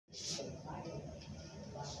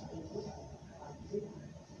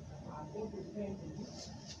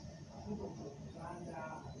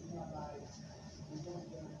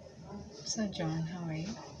So, Joan, how are you?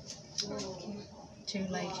 Okay. Do you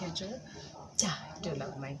like your job? Yeah, I do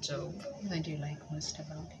love my job. What do you like most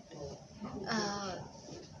about it?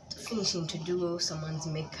 Finishing to do someone's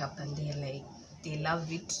makeup and they love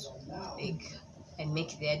it. Like, I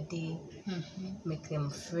make their day, make them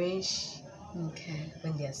fresh. Okay.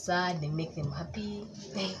 When they're sad, they make them happy.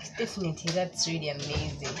 Like, definitely, that's really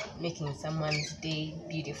amazing. Making someone's day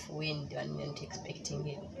beautiful when they're not expecting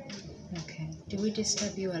it. Okay. Do we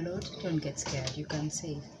disturb you a lot? Don't get scared. You can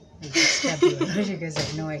say I disturb you a lot because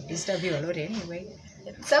I know I disturb you a lot anyway.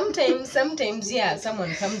 Sometimes, yeah,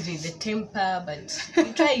 someone comes with a temper, but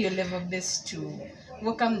you try your level best to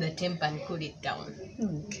welcome the temper and cool it down.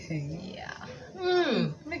 Okay. Yeah.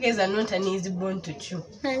 You guys are not an easy bone to chew.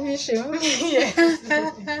 Are you sure? Yes.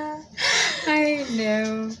 I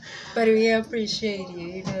know. But we appreciate you,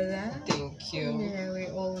 you know that? Thank you. Yeah, we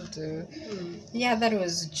all do. Yeah, that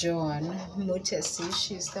was Joan Umutesi.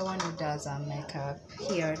 She's the one who does our makeup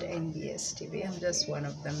here at NBS TV. I'm just one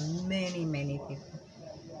of the many people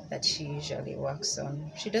that she usually works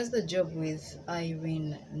on. She does the job with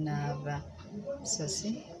Irene Nava. So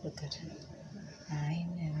see, look at her. I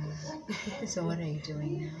know. So what are you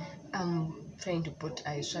doing now? I'm trying to put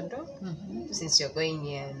eyeshadow since you're going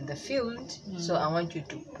in the field. So I want you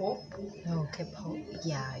to pop. Okay, pop.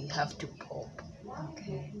 Yeah, you have to pop.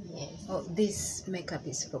 Okay. Yes. Oh, this makeup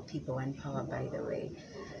is for people and power, by the way.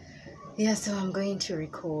 Yeah, so I'm going to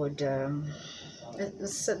record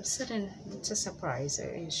it's a surprise.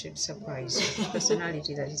 It should surprise you.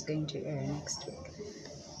 Personality that is going to air next week.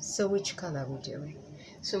 So which color are we doing?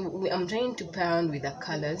 So I'm trying to pair on with the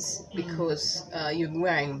colors because you're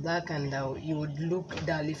wearing black and you would look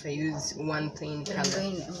dull if I use one plain But color.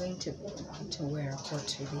 I'm going to wear a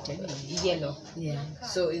coat with it anyway. Yellow. Yeah.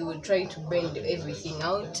 So you will try to blend everything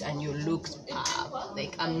out and you look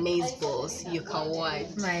like amazeballs. You can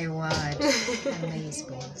watch. My word.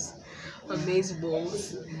 Amazeballs.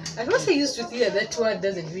 Amazeballs. I also used to think that word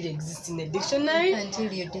doesn't really exist in the dictionary.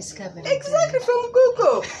 Until you discovered it. Exactly, from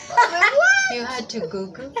Google. What? You had to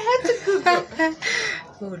Google. I had to Google.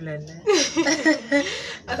 Oh la la.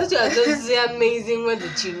 I thought it was those amazing ones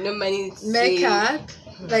that you normally say. Makeup.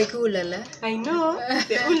 Like ooh la la. I know.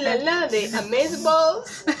 The ooh la la, the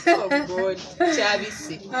amazeballs. Oh god.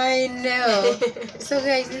 Chavisi. I know. So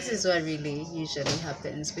guys, this is what really usually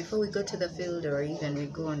happens before we go to the field or even we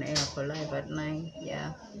go on air for live at 9.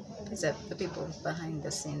 Yeah. These are the people behind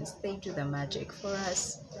the scenes. They do the magic for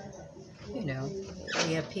us. You know,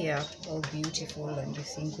 we appear all beautiful and we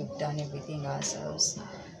think we've done everything ourselves.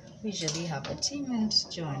 We usually have a team and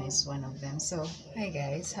Joan is one of them. So, hi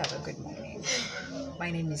guys, have a good morning.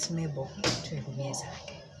 My name is Mabel.